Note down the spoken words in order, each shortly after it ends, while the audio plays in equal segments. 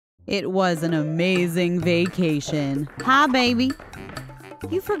It was an amazing vacation. Hi, baby.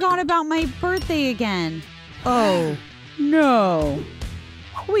 You forgot about my birthday again. Oh, no.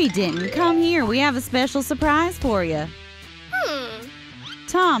 We didn't. Come here. We have a special surprise for you.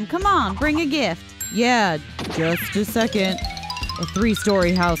 Tom, come on. Bring a gift. Yeah, just a second. A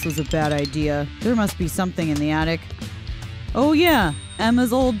 3-story house was a bad idea. There must be something in the attic. Oh yeah,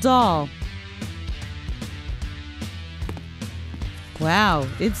 Emma's old doll. Wow,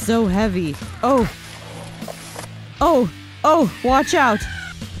 it's so heavy. Oh, watch out.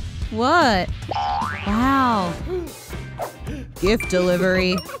 What? Wow. Gift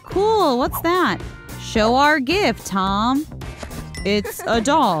delivery. Cool, what's that? Show our gift, Tom. It's a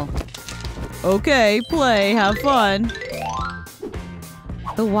doll. Okay, play, have fun.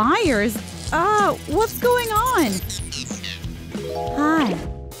 The wires? What's going on? Hi.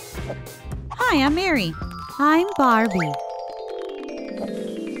 Hi, I'm Mary. I'm Barbie.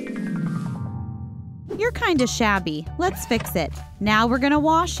 You're kinda shabby. Let's fix it. Now we're gonna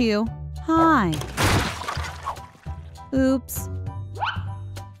wash you. Hi. Oops.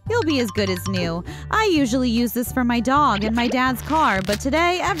 You'll be as good as new. I usually use this for my dog and my dad's car, but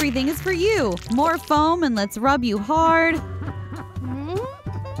today everything is for you. More foam and let's rub you hard.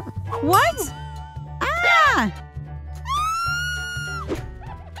 What? Ah!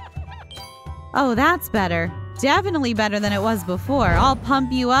 Oh, that's better. Definitely better than it was before. I'll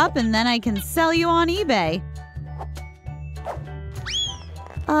pump you up and then I can sell you on eBay.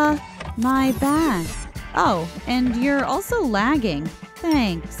 My bag. Oh, and you're also lagging.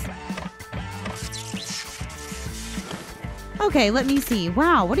 Thanks. Okay, let me see.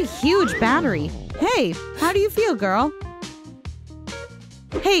 Wow, what a huge battery. Hey, how do you feel, girl?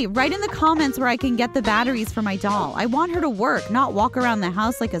 Hey, write in the comments where I can get the batteries for my doll. I want her to work, not walk around the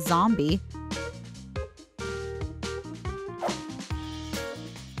house like a zombie.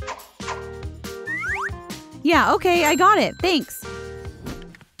 Yeah, okay, I got it. Thanks.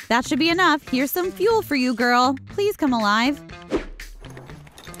 That should be enough. Here's some fuel for you, girl. Please come alive.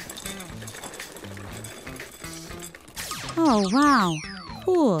 Oh, wow.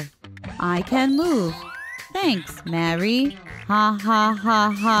 Cool. I can move. Thanks, Mary. Ha ha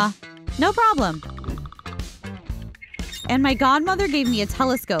ha ha. No problem. And my godmother gave me a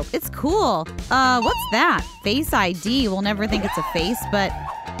telescope. It's cool. What's that? Face ID. We'll never think it's a face, but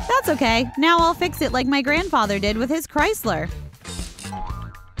that's okay. Now I'll fix it like my grandfather did with his Chrysler.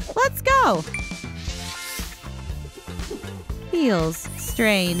 Let's go. Feels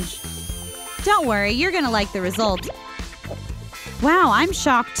strange. Don't worry, you're gonna like the result. Wow, I'm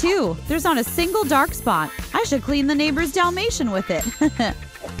shocked too. There's not a single dark spot. I should clean the neighbor's Dalmatian with it.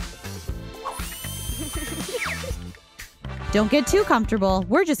 Don't get too comfortable.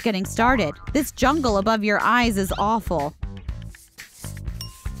 We're just getting started. This jungle above your eyes is awful.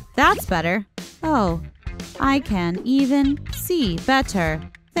 That's better. Oh, I can even see better.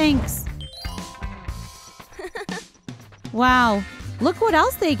 Thanks. Wow, look what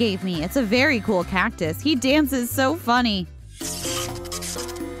else they gave me. It's a very cool cactus. He dances so funny.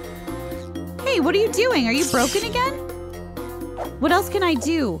 Hey, what are you doing? Are you broken again? What else can I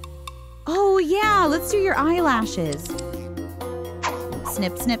do? Oh yeah, let's do your eyelashes.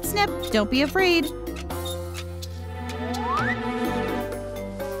 Snip, snip, snip. Don't be afraid.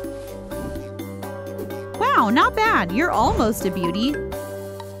 Wow, not bad. You're almost a beauty.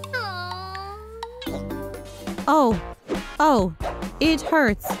 Oh, it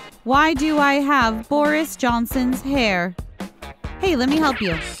hurts. Why do I have Boris Johnson's hair? Hey, let me help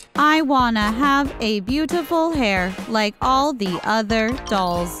you. I wanna have a beautiful hair like all the other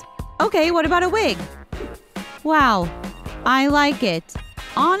dolls. Okay, what about a wig? Wow, I like it.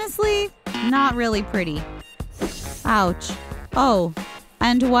 Honestly, not really pretty. Ouch. Oh,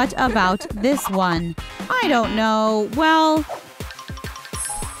 and what about this one? I don't know. Well,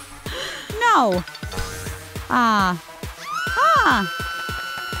 no.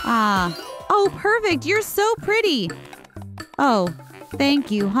 Oh, perfect. You're so pretty. Oh, thank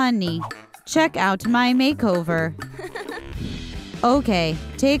you, honey. Check out my makeover. Okay,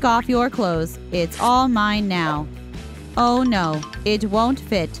 take off your clothes. It's all mine now. Oh no, it won't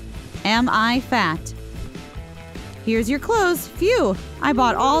fit. Am I fat? Here's your clothes. Phew, I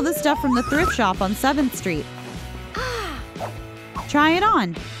bought all the stuff from the thrift shop on 7th Street. Try it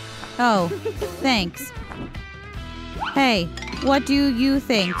on. Oh, thanks. Hey, what do you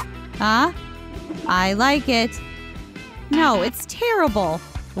think? Huh? I like it. No, it's terrible.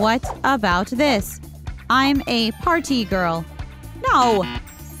 What about this? I'm a party girl. No!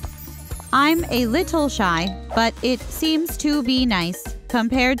 I'm a little shy, but it seems to be nice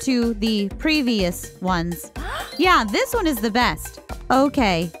compared to the previous ones. Yeah, this one is the best.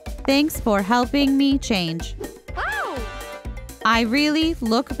 Okay, Thanks for helping me change. Wow! I really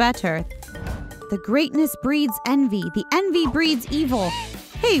look better. The greatness breeds envy. The envy breeds evil.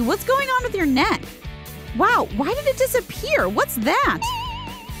 Hey, what's going on with your neck? Wow, why did it disappear? What's that?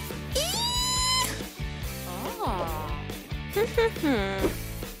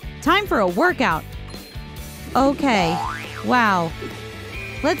 Time for a workout. Okay, wow.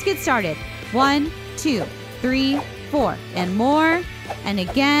 Let's get started. 1, 2, 3, 4, and more, and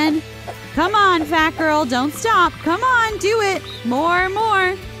again. Come on, fat girl, don't stop. Come on, do it.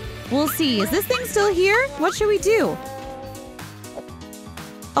 More. We'll see. Is this thing still here? What should we do?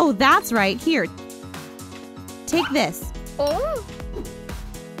 Oh, that's right. Here. Take this. Oh.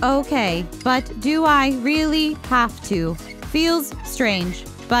 Okay, but do I really have to? Feels strange,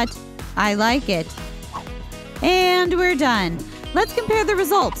 but I like it. And we're done. Let's compare the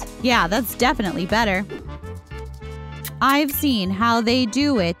results. Yeah, that's definitely better. I've seen how they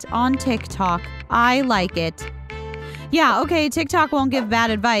do it on TikTok. I like it. Yeah, okay, TikTok won't give bad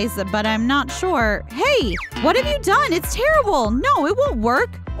advice, but I'm not sure. Hey, what have you done? It's terrible. No, it won't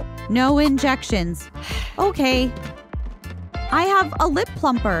work. No injections. Okay. I have a lip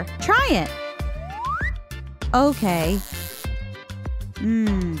plumper. Try it. Okay.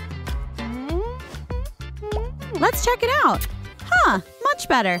 Let's check it out. Huh, much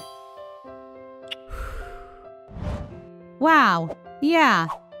better. Wow. Yeah.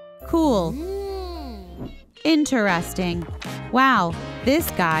 Cool. Interesting. Wow,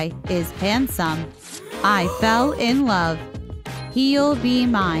 this guy is handsome. I fell in love. He'll be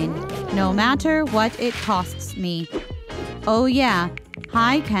mine, no matter what it costs me. Oh yeah.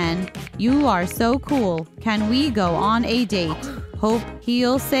 Hi, Ken. You are so cool. Can we go on a date? Hope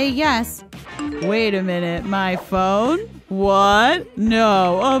he'll say yes. Wait a minute, my phone? What?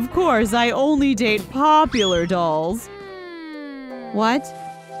 No, of course, I only date popular dolls. What?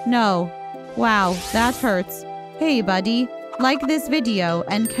 No. Wow, that hurts. Hey, buddy, like this video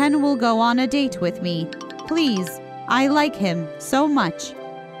and Ken will go on a date with me. Please, I like him so much.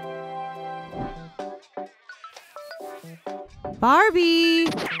 Barbie!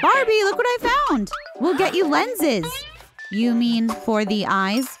 Barbie, look what I found! We'll get you lenses. You mean for the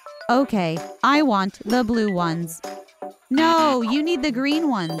eyes? Okay, I want the blue ones. No, you need the green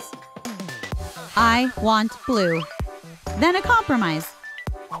ones. I want blue. Then a compromise.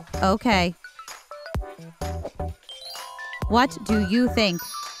 Okay. What do you think?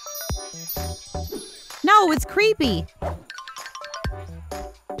 No, it's creepy.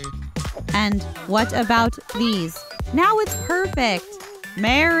 And what about these? Now it's perfect.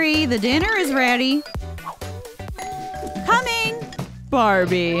 Mary, the dinner is ready. Coming!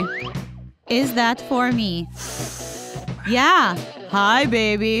 Barbie. Is that for me? Yeah. Hi,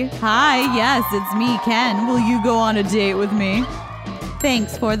 baby. Hi, yes, it's me, Ken. Will you go on a date with me?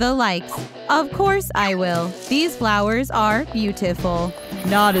 Thanks for the likes. Of course I will. These flowers are beautiful.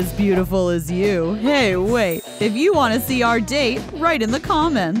 Not as beautiful as you. Hey, wait. If you want to see our date, write in the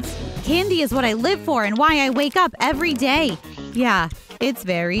comments. Candy is what I live for and why I wake up every day. Yeah, it's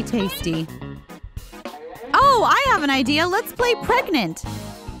very tasty. Oh, I have an idea. Let's play pregnant.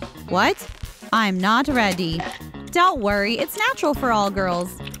 What? I'm not ready. Don't worry, it's natural for all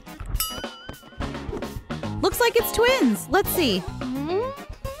girls. Looks like it's twins. Let's see.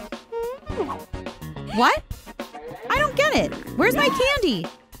 What? I don't get it. Where's my candy?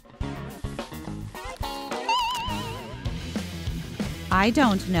 I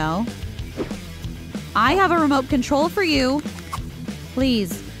don't know. I have a remote control for you.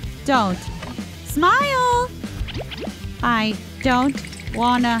 Please, don't. Smile! I don't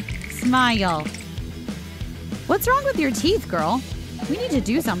wanna smile. What's wrong with your teeth, girl? We need to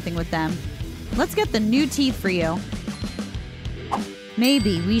do something with them. Let's get the new teeth for you.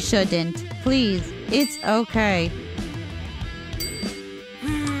 Maybe we shouldn't. Please, it's okay.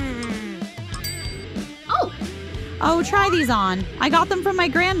 Oh, try these on. I got them from my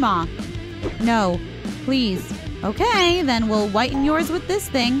grandma. No, please. Okay, then we'll whiten yours with this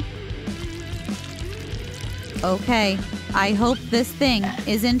thing. Okay, I hope this thing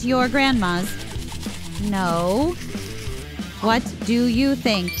isn't your grandma's. No. What do you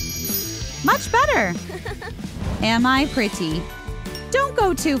think? Much better. Am I pretty? Don't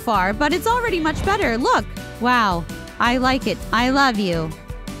go too far, but it's already much better. Look. Wow, I like it. I love you.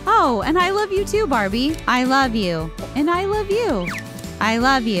 Oh, and I love you too, Barbie. I love you. And I love you. I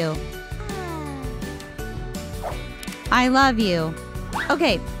love you. I love you.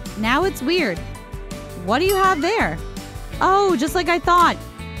 Okay, now it's weird. What do you have there? Oh, just like I thought.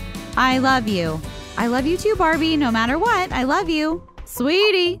 I love you. I love you too, Barbie, no matter what. I love you.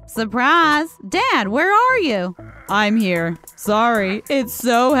 Sweetie, surprise. Dad, where are you? I'm here. Sorry, it's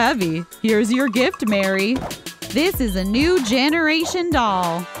so heavy. Here's your gift, Mary. This is a new generation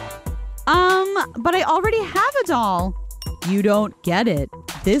doll. But I already have a doll. You don't get it.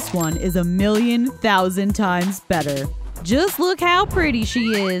 This one is 1,000,000 times better. Just look how pretty she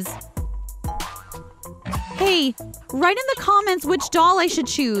is. Hey, write in the comments which doll I should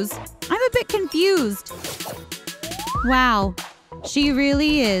choose. I'm a bit confused. Wow, she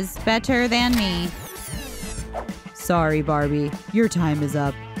really is better than me. Sorry, Barbie. Your time is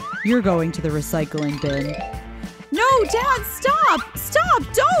up. You're going to the recycling bin. No, Dad, stop! Stop,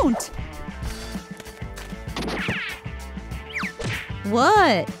 don't!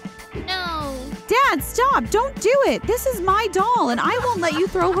 What? No. Dad, stop! Don't do it! This is my doll, and I won't let you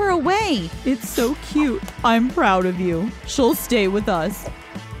throw her away. It's so cute. I'm proud of you. She'll stay with us.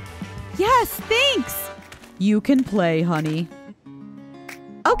 Yes, thanks! You can play, honey.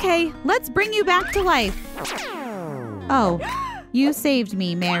 Okay, let's bring you back to life. Oh, you saved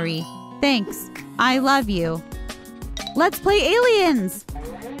me, Mary. Thanks. I love you. Let's play aliens!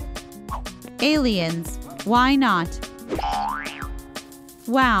 Aliens. Why not?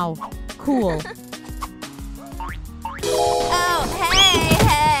 Wow. Cool. Oh, hey!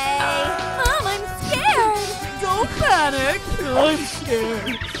 Mom, I'm scared! Don't panic. I'm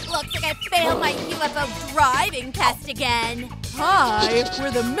scared. Looks like I failed my UFO driving test again. Hi,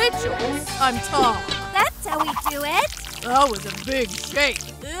 we're the Mitchells. I'm Tom. That's how we do it. That was a big shake.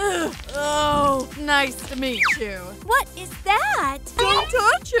 Ugh. Oh, nice to meet you. What is that? Don't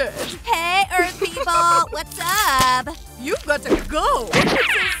touch it. Hey, Earth people, what's up? You've got to go. It's so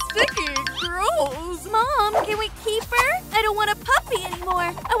sticky. Gross. Mom, can we keep her? I don't want a puppy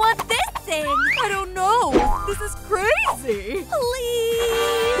anymore. I want this thing. I don't know. This is crazy.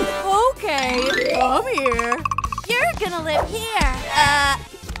 Please. Okay, come here. You're gonna live here.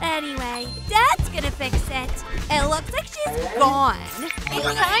 Anyway, Dad's gonna fix it. It looks like she's gone.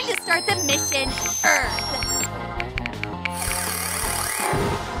 It's time to start the mission Earth.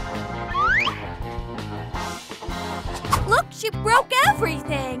 Look, she broke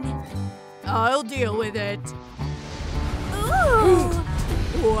everything. I'll deal with it. Ooh.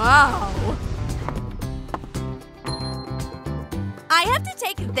 Wow. I have to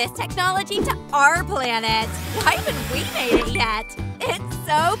take this technology to our planet. Why haven't we made it yet? It's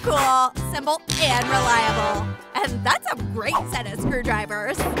so cool, simple, and reliable. And that's a great set of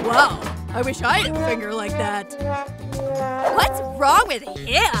screwdrivers. Wow. I wish I had a finger like that. What's wrong with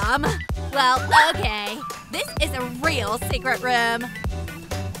him? Well, okay. This is a real secret room.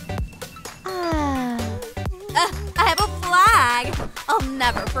 I have a flag. I'll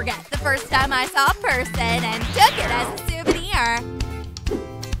never forget the first time I saw a person and took it as a souvenir.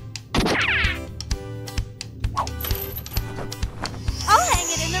 I'll hang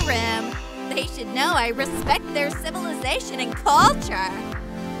it in the room. They should know I respect their civilization and culture.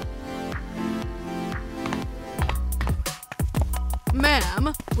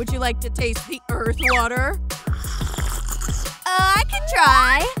 Ma'am, would you like to taste the earth water? I can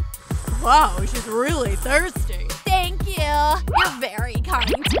try. Wow, she's really thirsty. Thank you. You're very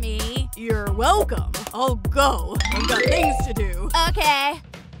kind to me. You're welcome. I'll go. I've got things to do. Okay.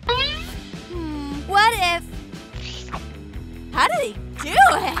 What if… How do they do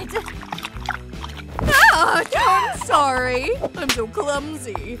it? Oh, I'm sorry. I'm so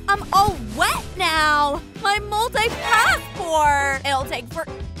clumsy. I'm all wet now. My multi-passport. It'll take for…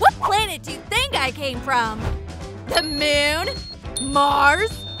 What planet do you think I came from? The moon?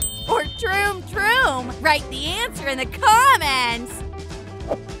 Mars? Or Troom Troom? Write the answer in the comments.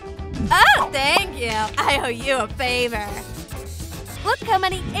 Oh, thank you. I owe you a favor. Look how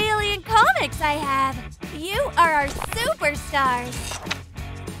many alien comics I have. You are our superstars.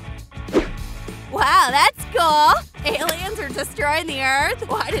 Wow, that's cool. Aliens are destroying the Earth?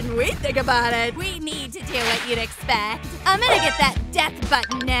 Why didn't we think about it? We need to do what you'd expect. I'm gonna get that death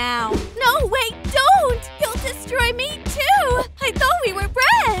button now. No, wait, don't! You'll destroy me too! I thought we were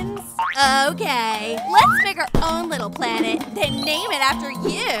friends! Okay, let's make our own little planet, then name it after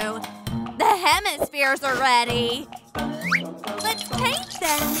you. The hemispheres are ready. Let's paint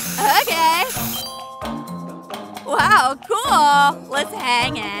them. Okay. Wow, cool. Let's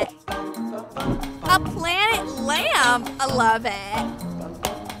hang it. A planet lamp. I love it.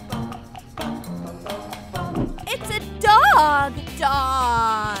 It's a dog.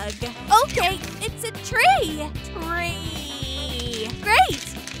 Dog. Okay, it's a tree. Tree. Great.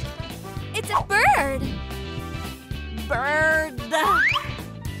 It's a bird. Bird.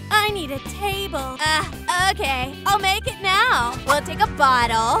 I need a table. Okay. I'll make it now. We'll take a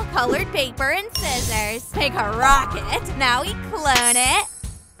bottle, colored paper, and scissors. Make a rocket. Now we clone it.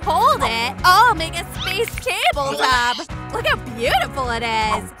 hold it, I'll make a space tabletop. Look how beautiful it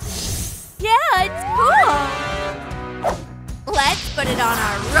is. Yeah, it's cool. Let's put it on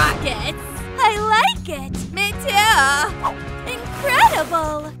our rockets. I like it. Me too.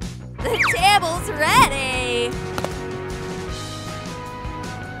 Incredible. The table's ready.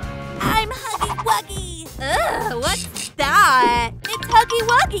 I'm Huggy Wuggy. Ugh, what's that? It's Huggy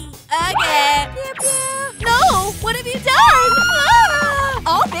Wuggy. Okay. Pew, pew. No, what have you done? Ah,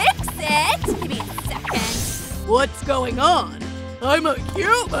 I'll fix it. Give me a second. What's going on? I'm a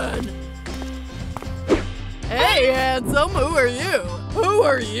human. Hey, handsome, who are you? Who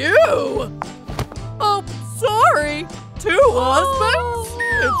are you? Oh, sorry. 2 husbands?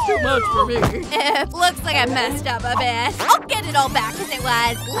 It's too much for me. Looks like I messed up a bit. I'll get it all back as it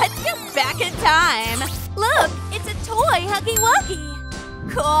was. Let's go back in time. Look, it's a toy Huggy Wuggy.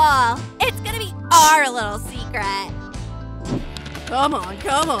 Cool. It's gonna be our little secret. Come on,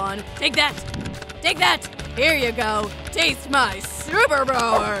 come on. Take that. Take that. Here you go. Taste my super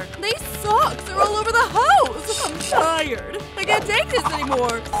power. These socks are all over the house. I'm tired. I can't take this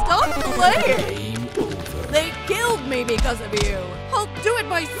anymore. Stop playing. They killed me because of you. I'll do it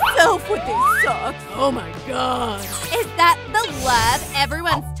myself with these socks. Oh my god. Is that the love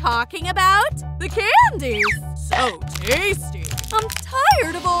everyone's talking about? The candies. So tasty. I'm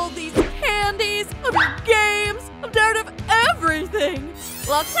tired of all these candies, of your games. I'm tired of everything.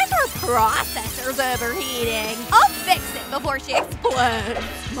 Looks like her processor's overheating. I'll fix it before she explodes.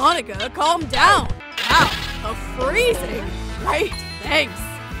 Monica, calm down. Wow, a freezing. Great, thanks.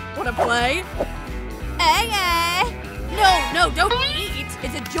 Wanna play? Okay. No, don't eat.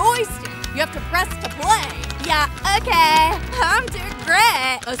 It's a joystick. You have to press to play. Yeah, okay. I'm doing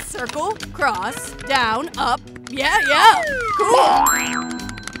great. A circle, cross, down, up. Yeah. Cool.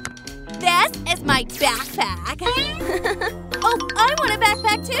 This is my backpack. Oh, I want a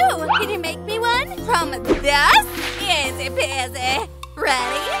backpack too. Can you make me one? From this? Easy peasy.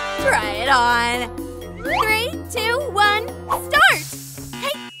 Ready? Try it on. 3, 2, 1, start.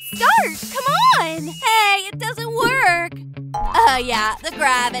 Hey, start. Come on. Hey, it doesn't work. Oh yeah, the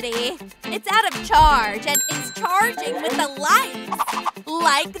gravity. It's out of charge and it's charging with the lights.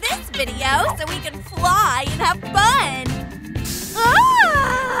 Like this video so we can fly and have fun.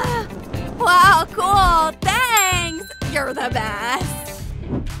 Ah! Wow, cool. Thanks. You're the best.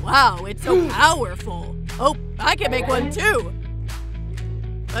 Wow, it's so powerful. Oh, I can make one too.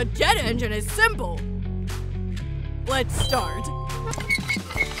 A jet engine is simple. Let's start.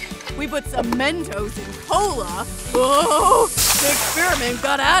 We put some Mentos in cola. Oh, the experiment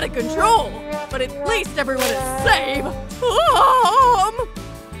got out of control. But at least everyone is safe.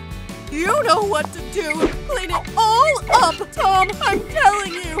 You know what to do. Clean it all up, Tom. I'm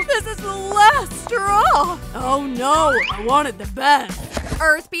telling you, this is the last straw. Oh no, I wanted the best.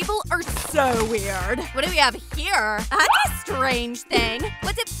 Earth people are so weird. What do we have here? That's a strange thing.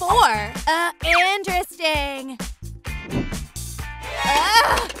 What's it for? Interesting.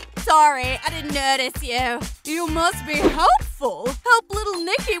 Sorry, I didn't notice you. You must be helpful. Help little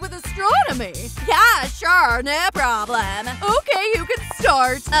Nikki with astronomy. Yeah, sure, no problem. Okay, you can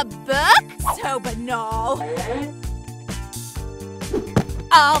start. A book? So banal.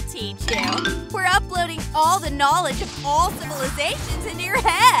 I'll teach you. We're uploading all the knowledge of all civilizations into your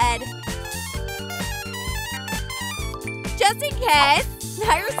head. Just in case.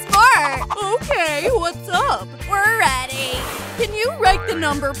 Now you're smart. Okay, what's up? We're ready. Can you write the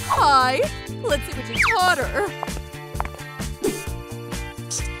number pi? Let's see which is hotter.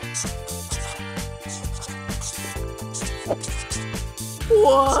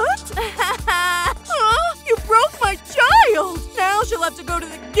 What? Huh? You broke my child! Now she'll have to go to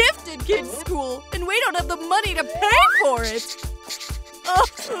the gifted kids school, and we don't have the money to pay for it. Oh,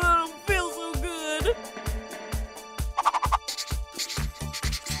 I don't feel so good.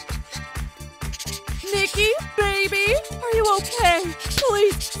 Nikki, baby, are you okay?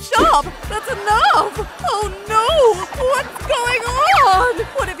 Please stop! That's enough! Oh no! What's going on?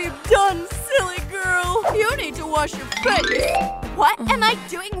 What have you done, silly girl? You need to wash your face. What am I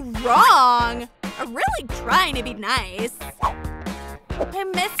doing wrong? I'm really trying to be nice. I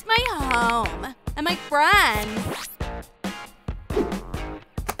miss my home and my friends.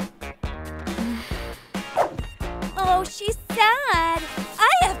 Oh, she's sad. I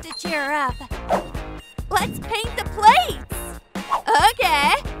have to cheer up. Let's paint the plates.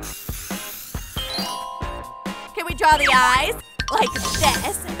 Okay. Can we draw the eyes? Like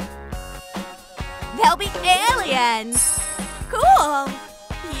this. They'll be aliens. Cool.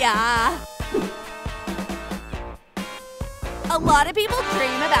 Yeah. A lot of people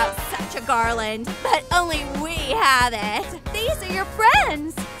dream about such a garland, but only we have it. These are your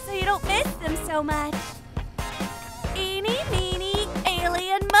friends. you don't miss them so much. Eeny, meeny,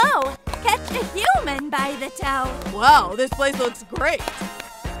 alien mo. Catch a human by the toe. Wow, this place looks great.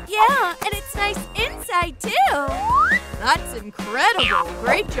 Yeah, and it's nice inside, too. That's incredible.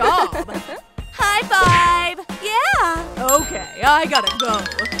 Great job. High five. Yeah. Okay, I gotta go.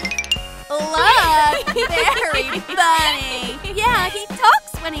 Look, very funny. Yeah, he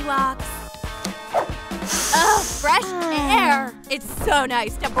talks when he walks. Oh, fresh air. It's so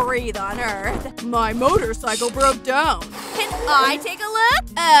nice to breathe on Earth. My motorcycle broke down. Can I take a look?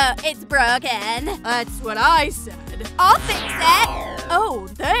 Oh, it's broken. That's what I said. I'll fix it. Oh,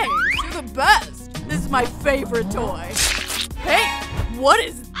 thanks. You're the best. This is my favorite toy. Hey, what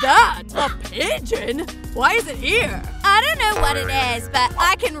is that? A pigeon? Why is it here? I don't know what it is, but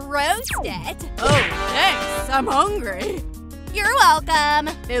I can roast it. Oh, thanks. I'm hungry. You're welcome.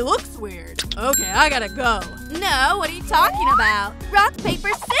 It looks weird. Okay, I gotta go. No, what are you talking about? Rock, paper,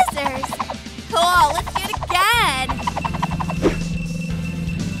 scissors. Cool, let's do it again.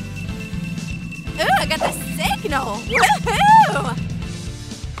 Ooh, I got the signal. Woohoo!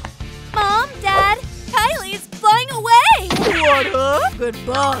 Mom, Dad, Kylie is flying away. What up?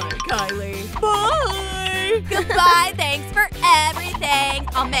 Goodbye, Kylie. Bye. Goodbye, thanks for everything.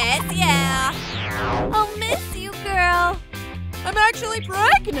 I'll miss ya. I'll miss you, girl. I'm actually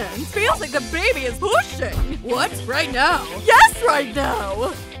pregnant. Feels like the baby is pushing. What? Right now? Yes, right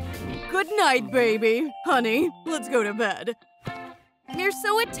now. Good night, baby. Honey, let's go to bed. You're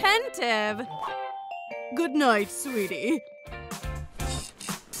so attentive. Good night, sweetie.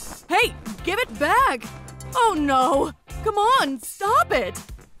 Hey, give it back. Oh no. Come on, stop it.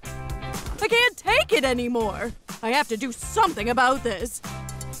 I can't take it anymore. I have to do something about this.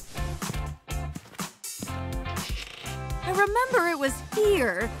 I remember it was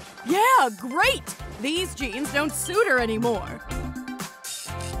here. Yeah, great! These jeans don't suit her anymore.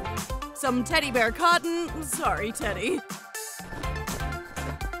 Some teddy bear cotton. Sorry, Teddy.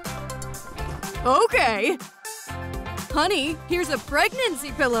 Okay. Honey, here's a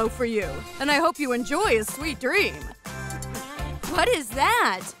pregnancy pillow for you. And I hope you enjoy a sweet dream. What is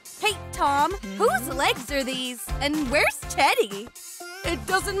that? Hey, Tom, whose legs are these? And where's Teddy? It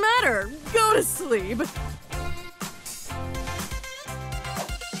doesn't matter. Go to sleep.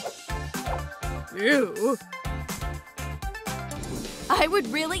 Ew. I would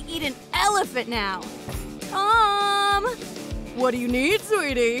really eat an elephant now. Tom! What do you need,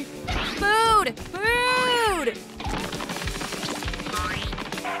 sweetie? Food! Food!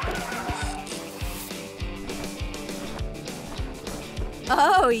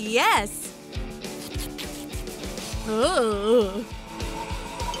 Oh, yes! Ugh.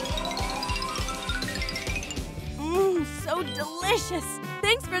 So delicious!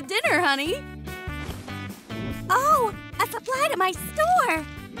 Thanks for dinner, honey! Oh, a supply to my store!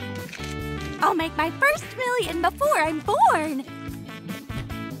 I'll make my first million before I'm born!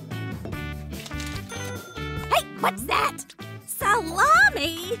 Hey, what's that?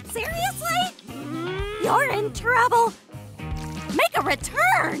 Salami? Seriously? You're in trouble! Make a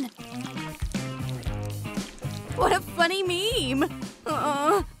return! What a funny meme!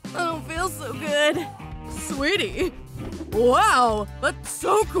 I don't feel so good. Sweetie! Wow, that's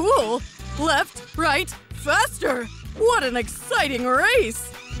so cool! Left, right, faster! What an exciting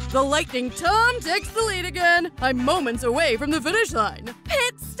race! The Lightning Tom takes the lead again. I'm moments away from the finish line.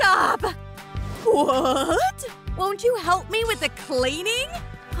 Pit stop! What? Won't you help me with the cleaning?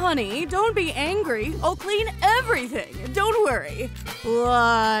 Honey, don't be angry. I'll clean everything. Don't worry.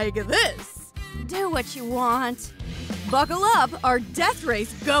 Like this. Do what you want. Buckle up, our death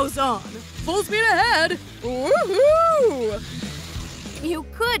race goes on. Full speed ahead. Woohoo! You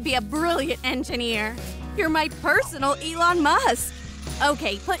could be a brilliant engineer. You're my personal Elon Musk.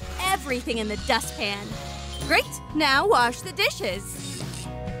 Okay, put everything in the dustpan. Great, now wash the dishes.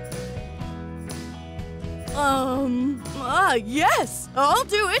 Yes, I'll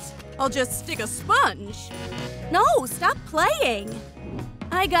do it. I'll just stick a sponge. No, stop playing.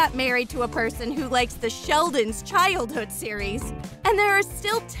 I got married to a person who likes the Sheldon's Childhood series, and there are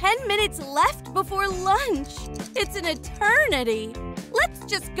still 10 minutes left before lunch. It's an eternity. Let's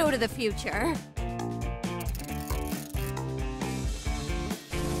just go to the future.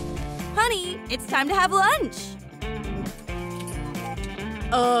 Honey, it's time to have lunch.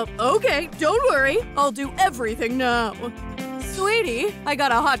 Okay, don't worry. I'll do everything now. Sweetie, I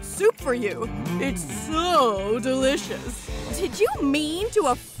got a hot soup for you. It's so delicious. Did you mean to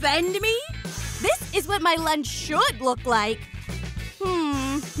offend me? This is what my lunch should look like.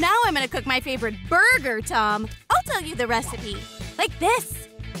 Now I'm gonna cook my favorite burger, Tom. I'll tell you the recipe. Like this.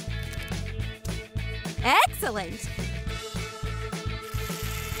 Excellent.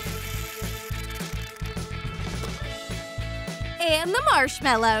 And the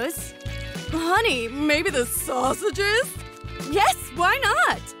marshmallows. Honey, maybe the sausages? Yes, why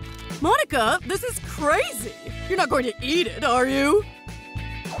not? Monica, this is crazy. You're not going to eat it, are you?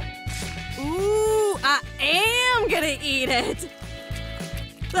 Ooh, I am gonna eat it.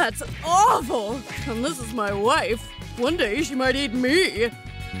 That's awful. And this is my wife. One day she might eat me.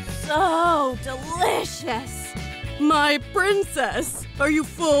 So delicious. My princess. Are you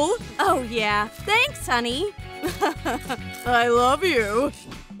full? Oh yeah, thanks, honey. I love you.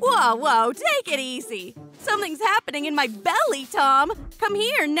 Whoa, whoa, take it easy. Something's happening in my belly, Tom. Come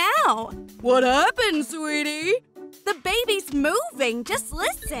here now. What happened, sweetie? The baby's moving. Just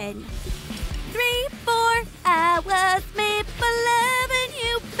listen. 3, 4, I was made for loving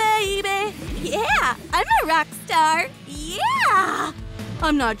you, baby. Yeah, I'm a rock star. Yeah.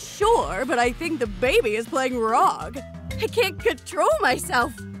 I'm not sure, but I think the baby is playing rock. I can't control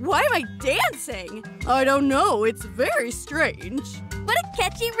myself. Why am I dancing? I don't know. It's very strange. What a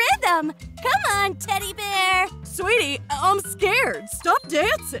catchy rhythm. Come on, teddy bear. Sweetie, I'm scared. Stop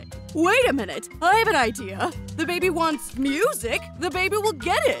dancing. Wait a minute. I have an idea. The baby wants music. The baby will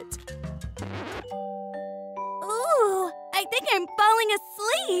get it. Ooh, I think I'm falling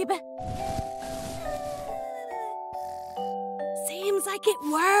asleep. Seems like it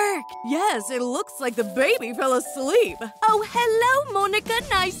worked. Yes, it looks like the baby fell asleep. Oh, hello, Monica.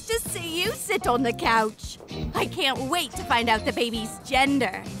 Nice to see you. Sit on the couch. I can't wait to find out the baby's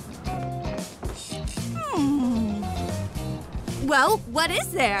gender. Well, what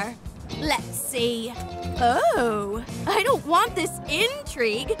is there? Let's see. Oh, I don't want this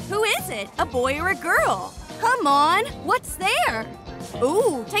intrigue. Who is it? A boy or a girl? Come on, what's there?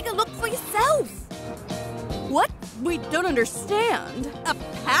 Ooh, take a look for yourself. What? We don't understand. A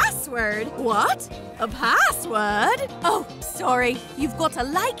password? What? A password? Oh, sorry. You've got a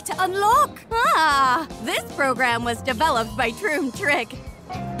like to unlock. Ah, this program was developed by Troom Trick.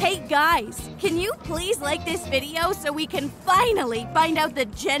 Hey guys, can you please like this video so we can finally find out the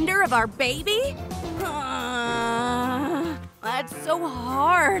gender of our baby? That's so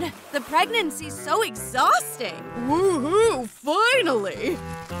hard. The pregnancy's so exhausting. Woohoo! Finally!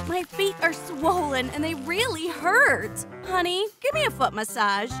 My feet are swollen and they really hurt. Honey, give me a foot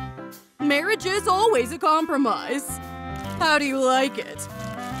massage. Marriage is always a compromise. How do you like it?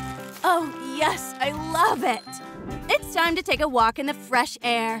 Oh, yes, I love it. It's time to take a walk in the fresh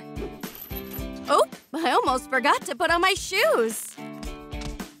air. Oh, I almost forgot to put on my shoes.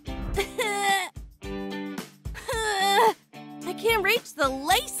 I can't reach the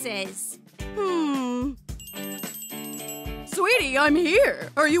laces. Sweetie, I'm here.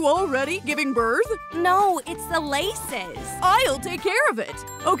 Are you already giving birth? No, it's the laces. I'll take care of it.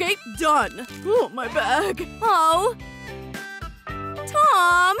 Okay, done. Oh, my bag. Oh.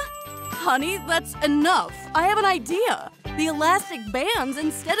 Tom! Honey, that's enough. I have an idea. The elastic bands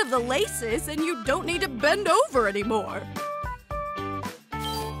instead of the laces, and you don't need to bend over anymore.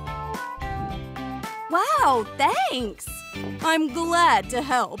 Wow, thanks. I'm glad to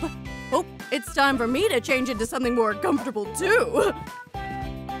help. Oh, it's time for me to change into something more comfortable, too.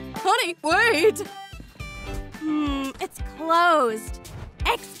 Honey, wait! It's closed.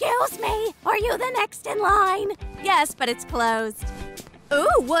 Excuse me, are you the next in line? Yes, but it's closed.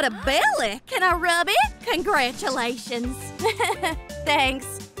 Ooh, what a belly! Can I rub it? Congratulations.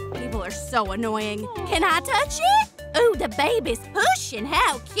 Thanks. People are so annoying. Can I touch it? Ooh, the baby's pushing.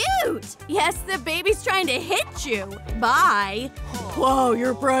 How cute! Yes, the baby's trying to hit you. Bye. Whoa,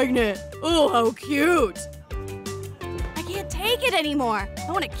 you're pregnant. Oh, how cute. I can't take it anymore.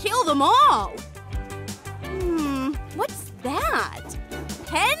 I want to kill them all. What's that?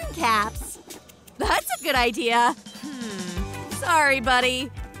 Pen caps. That's a good idea. Sorry, buddy.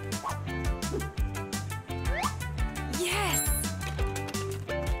 Yes.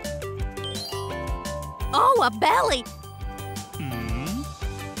 Oh, a belly.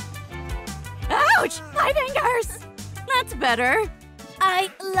 Ouch! My fingers. That's better.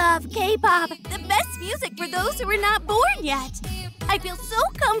 I love K-pop. The best music for those who are not born yet. I feel so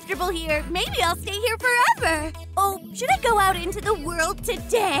comfortable here. Maybe I'll stay here forever. Oh, should I go out into the world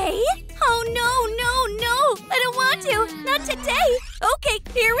today? Oh, no. I don't want to. Not today. Okay,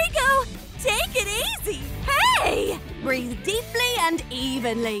 here we go. Take it easy. Hey! Breathe deeply and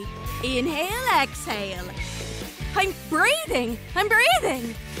evenly. Inhale, exhale. I'm breathing.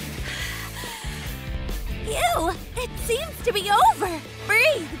 Ew, it seems to be over.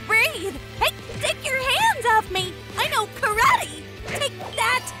 Breathe. Hey, take your hands off me. I know karate. Take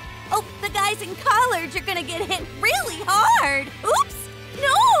that. Oh, the guys in collards are gonna get hit really hard. Oops,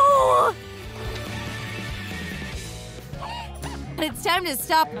 no. It's time to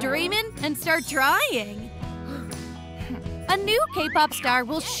stop dreaming and start trying. A new K-pop star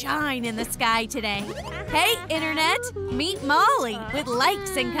will shine in the sky today. Hey, Internet! Meet Molly with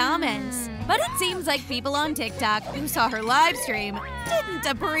likes and comments. But it seems like people on TikTok who saw her live stream didn't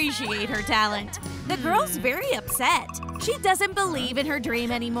appreciate her talent. The girl's very upset. She doesn't believe in her dream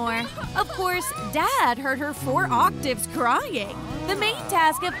anymore. Of course, Dad heard her 4 octaves crying. The main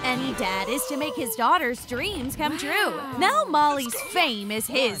task of any dad is to make his daughter's dreams come true. Now Molly's fame is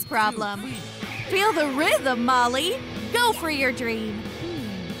his problem. Feel the rhythm, Molly. Go for your dream.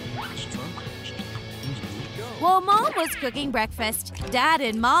 While Mom was cooking breakfast, Dad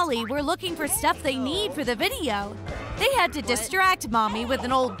and Molly were looking for stuff they need for the video. They had to distract Mommy with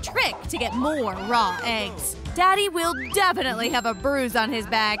an old trick to get more raw eggs. Daddy will definitely have a bruise on his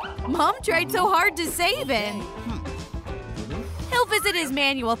back. Mom tried so hard to save him. He'll visit his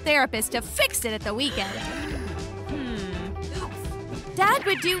manual therapist to fix it at the weekend. Dad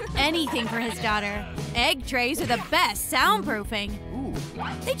would do anything for his daughter. Egg trays are the best soundproofing.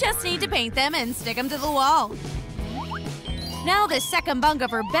 They just need to paint them and stick them to the wall. Now the second bunk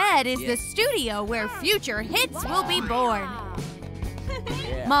of her bed is the studio where future hits will be born.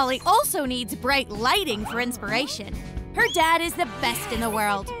 Molly also needs bright lighting for inspiration. Her dad is the best in the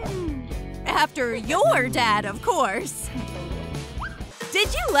world. After your dad, of course. Did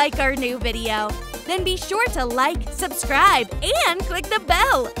you like our new video? Then be sure to like, subscribe, and click the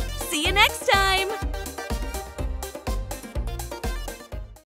bell. See you next time!